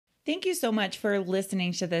Thank you so much for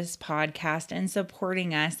listening to this podcast and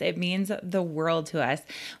supporting us. It means the world to us.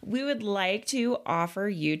 We would like to offer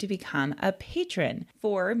you to become a patron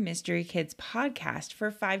for Mystery Kids Podcast. For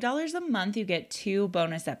 $5 a month, you get 2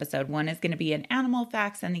 bonus episodes. One is going to be an animal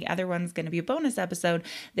facts, and the other one's going to be a bonus episode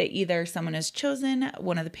that either someone has chosen,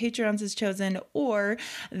 one of the patrons has chosen, or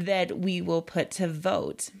that we will put to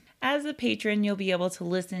vote. As a patron, you'll be able to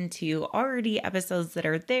listen to already episodes that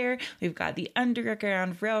are there. We've got the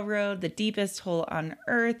Underground Railroad, the deepest hole on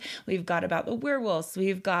Earth. We've got about the werewolves.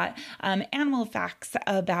 We've got animal facts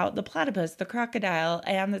about the platypus, the crocodile,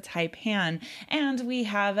 and the taipan. And we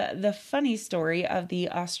have the funny story of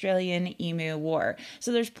the Australian Emu War.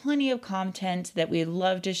 So there's plenty of content that we'd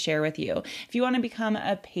love to share with you. If you want to become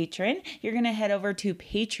a patron, you're going to head over to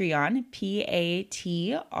Patreon,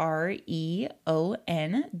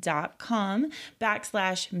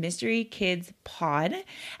 patreon.com/Mystery Kids Pod.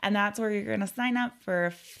 And that's where you're going to sign up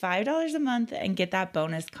for $5 a month and get that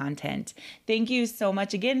bonus content. Thank you so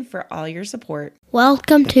much again for all your support.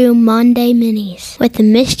 Welcome to Monday Minis with the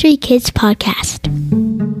Mystery Kids Podcast.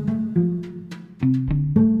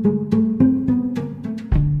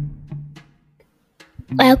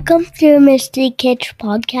 Welcome to Mystery Kids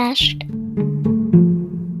Podcast.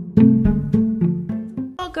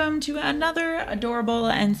 Welcome to another adorable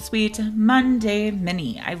and sweet Monday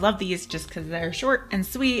Mini. I love these just because they're short and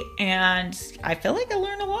sweet, and I feel like I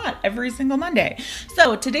learn a lot every single Monday.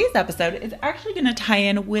 So today's episode is actually going to tie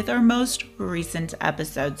in with our most recent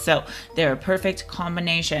episode. So they're a perfect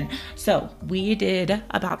combination. So we did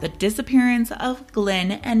about the disappearance of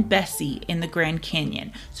Glenn and Bessie in the Grand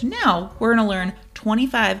Canyon. So now we're going to learn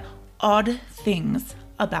 25 odd things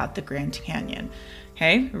about the Grand Canyon.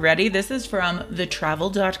 Okay, ready? This is from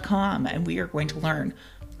thetravel.com, and we are going to learn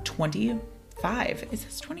 25. Is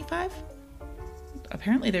this 25?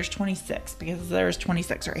 Apparently there's 26 because there's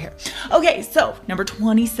 26 right here. Okay, so number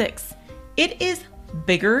 26. It is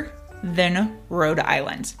bigger than Rhode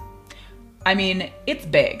Island. I mean, it's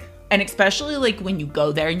big. And especially like when you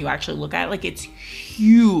go there and you actually look at it, like it's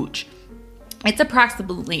huge. It's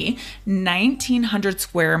approximately 1,900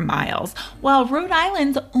 square miles, while Rhode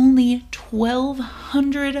Island's only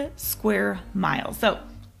 1,200 square miles. So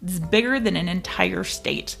it's bigger than an entire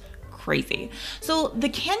state. Crazy. So the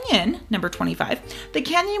canyon, number 25, the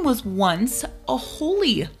canyon was once a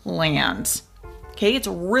holy land. Okay, it's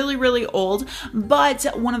really, really old, but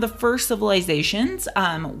one of the first civilizations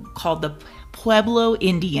called the Pueblo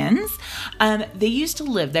Indians, they used to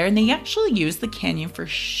live there, and they actually used the canyon for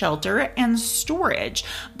shelter and storage.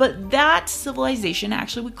 But that civilization,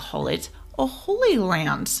 actually, we call it a holy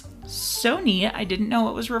land. So neat. I didn't know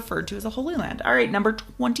it was referred to as a holy land. All right, number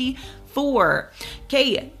 24.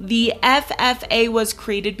 Okay, the FFA was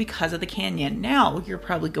created because of the canyon. Now, you're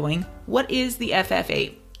probably going, what is the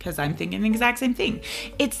FFA? Because I'm thinking the exact same thing.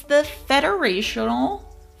 It's the Federal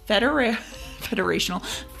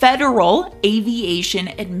Aviation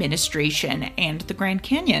Administration and the Grand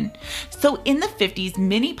Canyon. So in the 50s,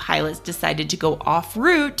 many pilots decided to go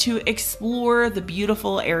off-route to explore the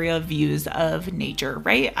beautiful area views of nature,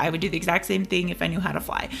 right? I would do the exact same thing if I knew how to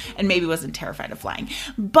fly and maybe wasn't terrified of flying.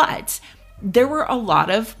 But there were a lot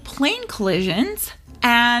of plane collisions,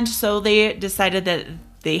 and so they decided that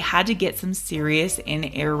they had to get some serious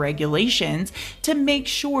in-air regulations to make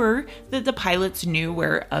sure that the pilots knew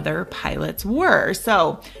where other pilots were.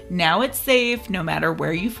 So now it's safe no matter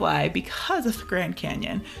where you fly because of the Grand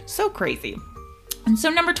Canyon. So crazy. And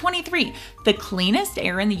so number 23, the cleanest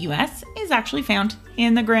air in the US is actually found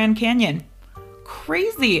in the Grand Canyon.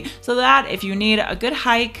 Crazy. So that if you need a good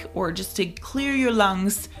hike or just to clear your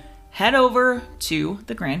lungs, head over to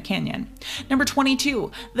the Grand Canyon. Number 22,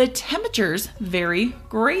 the temperatures vary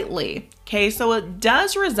greatly. Okay, so it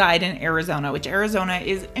does reside in Arizona, which Arizona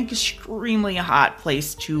is an extremely hot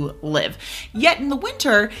place to live. Yet in the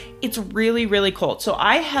winter, it's really, really cold. So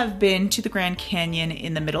I have been to the Grand Canyon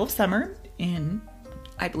in the middle of summer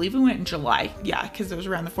I believe we went in July. Yeah, because it was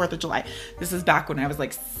around the 4th of July. This is back when I was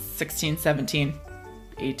like 16, 17,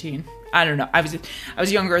 18. I don't know. I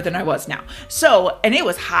was younger than I was now. So, and it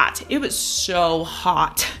was hot. It was so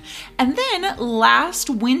hot. And then last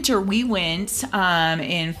winter we went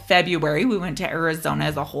in February. We went to Arizona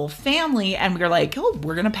as a whole family, and we were like, oh,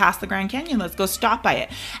 we're going to pass the Grand Canyon. Let's go stop by it.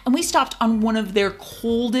 And we stopped on one of their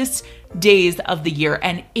coldest days of the year,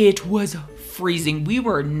 and it was freezing. We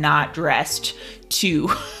were not dressed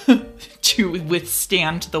to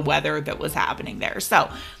withstand the weather that was happening there.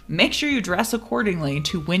 So make sure you dress accordingly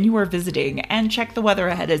to when you are visiting and check the weather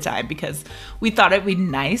ahead of time, because we thought it'd be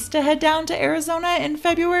nice to head down to Arizona in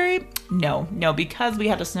February. No, because we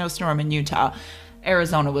had a snowstorm in Utah.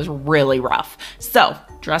 Arizona was really rough. So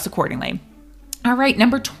dress accordingly. All right,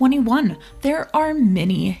 number 21. There are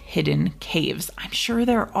many hidden caves. I'm sure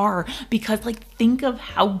there are, because think of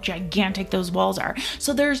how gigantic those walls are.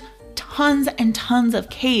 So there's tons and tons of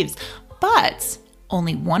caves, but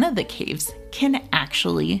only one of the caves can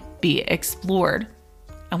actually be explored.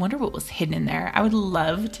 I wonder what was hidden in there. I would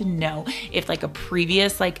love to know if a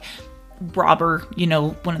previous robber,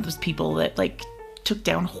 one of those people that took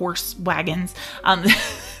down horse wagons,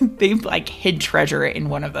 they hid treasure in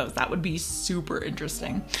one of those. That would be super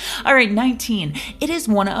interesting. All right, 19. It is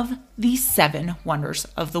one of the 7 wonders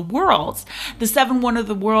of the world. The 7 wonders of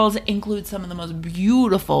the world include some of the most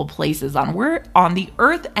beautiful places on the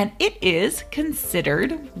earth, and it is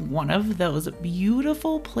considered one of those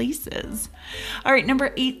beautiful places. All right,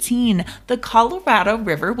 number 18. The Colorado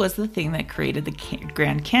River was the thing that created the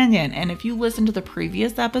Grand Canyon. And if you listen to the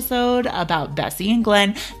previous episode about Bessie and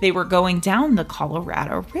Glenn, they were going down the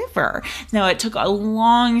Colorado River. Now, it took a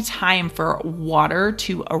long time for water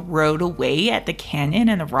to erode away at the canyon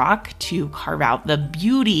and the rock to carve out the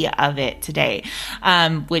beauty of it today,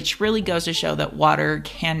 which really goes to show that water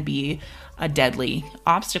can be a deadly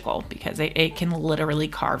obstacle because it can literally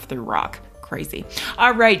carve through rock. Crazy.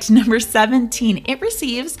 All right, number 17. It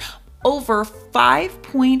receives over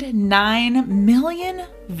 5.9 million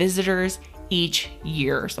visitors each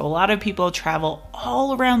year. So a lot of people travel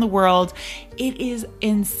all around the world. It is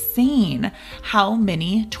insane how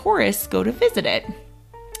many tourists go to visit it.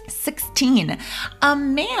 16. A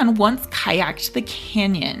man once kayaked the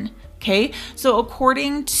canyon. Okay, so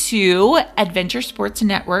according to Adventure Sports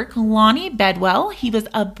Network, Lonnie Bedwell, he was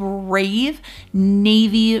a brave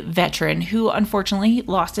Navy veteran who unfortunately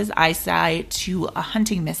lost his eyesight to a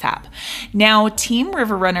hunting mishap. Now, Team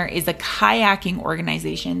River Runner is a kayaking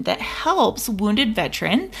organization that helps wounded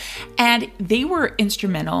veterans, and they were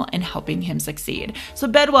instrumental in helping him succeed. So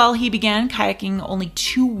Bedwell, he began kayaking only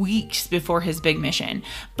 2 weeks before his big mission,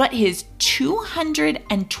 but his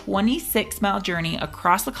 226-mile journey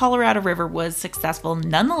across the Colorado River was successful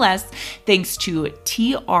nonetheless, thanks to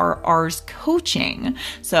TRR's coaching.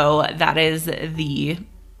 So that is the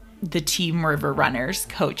Team River Runners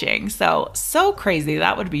coaching. So crazy.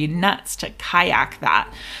 That would be nuts to kayak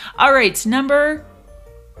that. All right,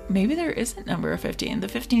 maybe there isn't number 15. The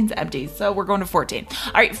 15's empty. So we're going to 14.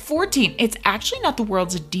 All right, 14. It's actually not the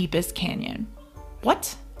world's deepest canyon.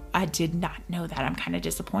 What? I did not know that. I'm kind of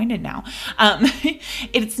disappointed now.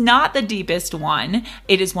 It's not the deepest one.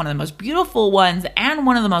 It is one of the most beautiful ones and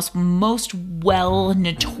one of the most well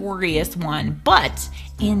notorious one. But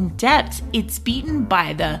in depth, it's beaten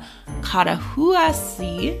by the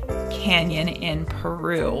Cotahuasi Canyon in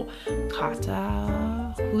Peru.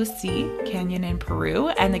 Cotahuasi Canyon in Peru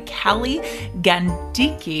and the Kali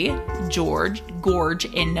Gandiki Gorge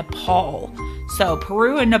in Nepal. So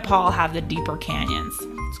Peru and Nepal have the deeper canyons.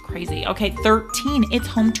 It's crazy. Okay, 13. It's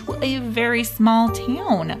home to a very small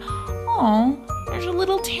town. Oh, there's a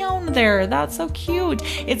little town there. That's so cute.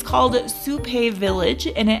 It's called Supe Village,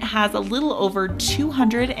 and it has a little over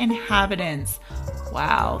 200 inhabitants.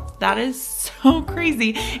 Wow, that is so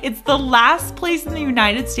crazy. It's the last place in the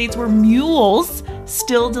United States where mules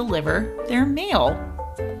still deliver their mail.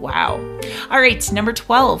 Wow. All right, number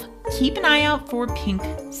 12. Keep an eye out for pink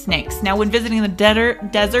snakes. Now, when visiting the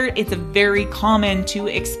desert, it's very common to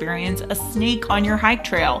experience a snake on your hike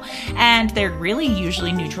trail. And they're really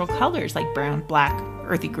usually neutral colors like brown, black,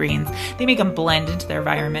 earthy greens. They make them blend into their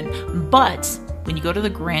environment. But when you go to the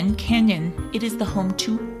Grand Canyon, it is the home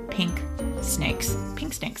to pink snakes.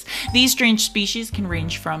 These strange species can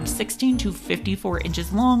range from 16 to 54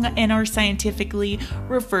 inches long and are scientifically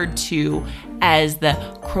referred to as the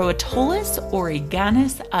Crotalus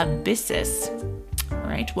oreganus abyssus. All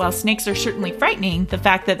right, while snakes are certainly frightening, the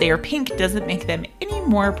fact that they are pink doesn't make them any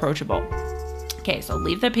more approachable. Okay, so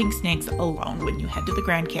leave the pink snakes alone when you head to the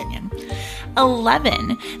Grand Canyon.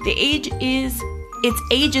 11. Its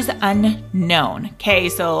age is unknown. Okay,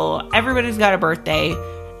 so everybody's got a birthday.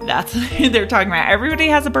 That's what they're talking about. Everybody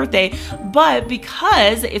has a birthday, but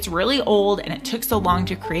because it's really old and it took so long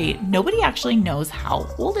to create, nobody actually knows how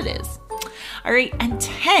old it is. All right, and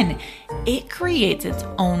 10, it creates its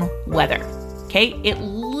own weather. Okay, it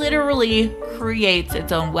literally creates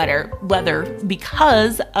its own weather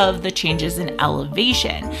because of the changes in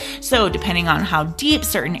elevation. So depending on how deep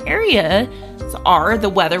certain areas are, the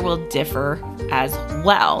weather will differ as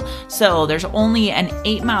well. So there's only an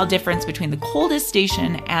 8-mile difference between the coldest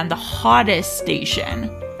station and the hottest station.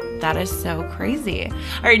 That is so crazy.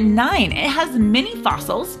 All right, 9, it has many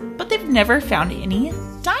fossils, but they've never found any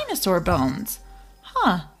dinosaur bones.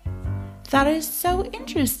 Huh. That is so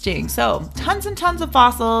interesting. So tons and tons of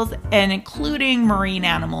fossils, and including marine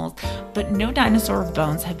animals, but no dinosaur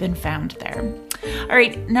bones have been found there. All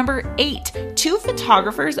right, number 8, 2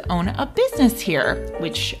 photographers own a business here,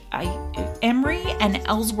 Emery and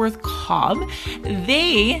Ellsworth Cobb.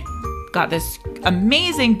 They got this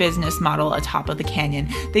amazing business model atop of the canyon.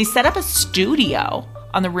 They set up a studio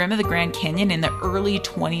on the rim of the Grand Canyon in the early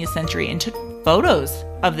 20th century and took photos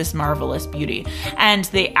of this marvelous beauty. And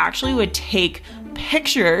they actually would take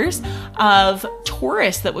pictures of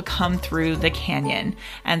tourists that would come through the canyon,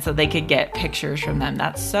 and so they could get pictures from them.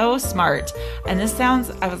 That's so smart. And this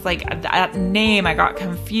sounds, I was like, that name, I got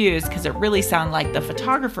confused because it really sounded like the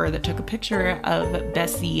photographer that took a picture of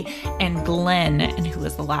Bessie and Glenn, and who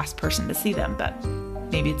was the last person to see them. But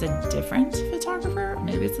maybe it's a different photographer,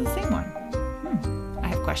 maybe it's the same one. I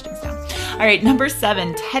have questions now. All right, number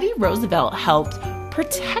 7, Teddy Roosevelt helped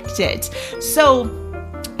protect it. So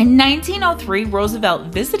in 1903, Roosevelt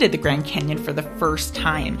visited the Grand Canyon for the first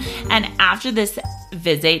time. And after this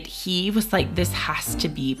visit, he was like, this has to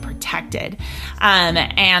be protected.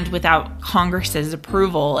 And without Congress's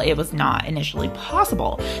approval, it was not initially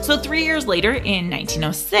possible. So 3 years later, in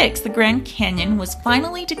 1906, the Grand Canyon was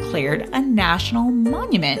finally declared a national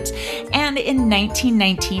monument. And in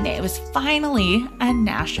 1919, it was finally a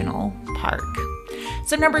national park.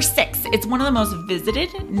 So number 6, it's one of the most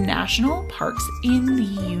visited national parks in the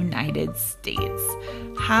United States.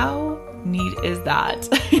 How neat is that?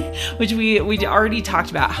 Which we already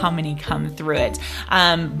talked about how many come through it.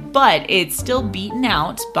 But it's still beaten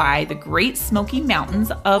out by the Great Smoky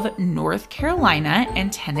Mountains of North Carolina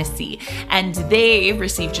and Tennessee. And they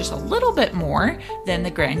receive just a little bit more than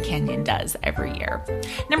the Grand Canyon does every year.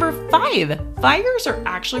 Number 5, fires are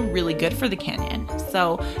actually really good for the canyon.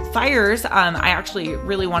 So fires, I actually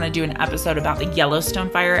really want to do an episode about the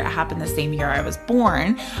Yellowstone fire. It happened the same year I was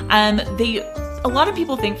born. A lot of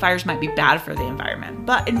people think fires might be bad for the environment,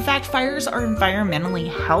 but in fact, fires are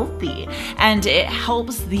environmentally healthy and it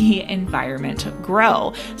helps the environment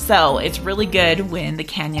grow. So it's really good when the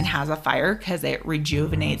canyon has a fire because it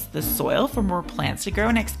rejuvenates the soil for more plants to grow,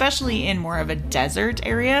 and especially in more of a desert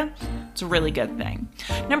area, it's a really good thing.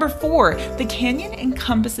 Number 4, the canyon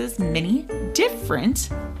encompasses many different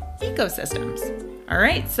ecosystems. All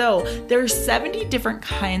right, so there are 70 different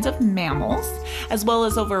kinds of mammals, as well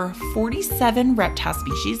as over 47 reptile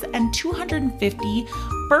species and 250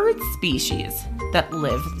 bird species that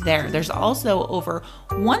live there. There's also over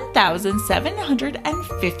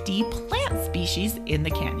 1,750 plant species in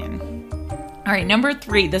the canyon. All right, number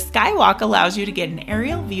 3, the Skywalk allows you to get an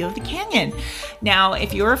aerial view of the canyon. Now,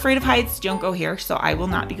 if you're afraid of heights, don't go here, so I will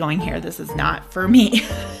not be going here. This is not for me.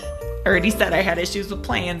 I already said I had issues with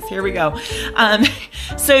planes. Here we go.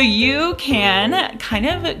 So you can kind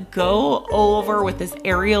of go over with this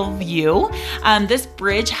aerial view. This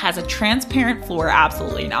bridge has a transparent floor.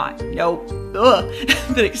 Absolutely not. Nope.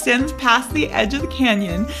 That extends past the edge of the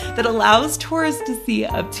canyon that allows tourists to see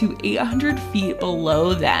up to 800 feet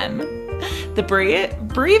below them. The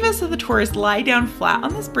bravest of the tourists lie down flat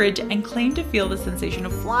on this bridge and claim to feel the sensation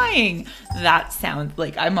of flying. That sounds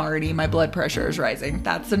like my blood pressure is rising.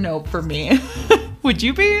 That's a no for me. Would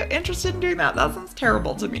you be interested in doing that? That sounds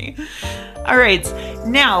terrible to me. All right.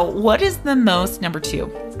 Now, number 2,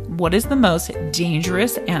 what is the most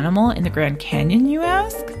dangerous animal in the Grand Canyon, you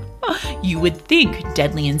ask? You would think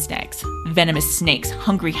deadly insects, venomous snakes,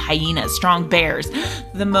 hungry hyenas, strong bears.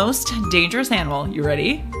 The most dangerous animal, you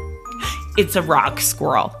ready? It's a rock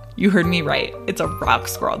squirrel. You heard me right. It's a rock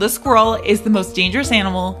squirrel. The squirrel is the most dangerous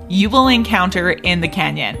animal you will encounter in the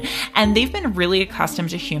canyon. And they've been really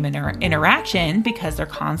accustomed to human interaction because they're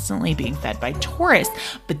constantly being fed by tourists.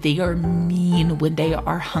 But they are mean when they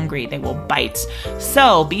are hungry. They will bite.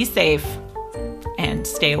 So be safe and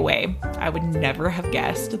stay away. I would never have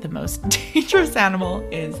guessed the most dangerous animal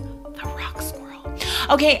is the rock squirrel.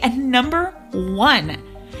 Okay, and number 1.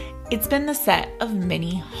 It's been the set of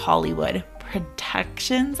many Hollywood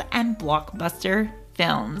productions and blockbuster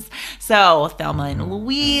films. So Thelma and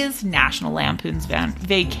Louise, National Lampoon's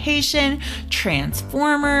Vacation,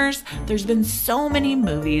 Transformers. There's been so many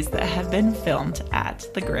movies that have been filmed at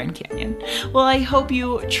the Grand Canyon. Well, I hope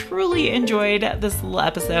you truly enjoyed this little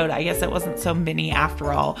episode. I guess it wasn't so mini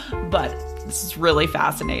after all, but this is really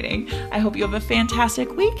fascinating. I hope you have a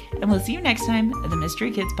fantastic week, and we'll see you next time at the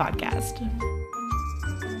Mystery Kids Podcast.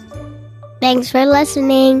 Thanks for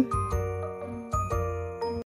listening.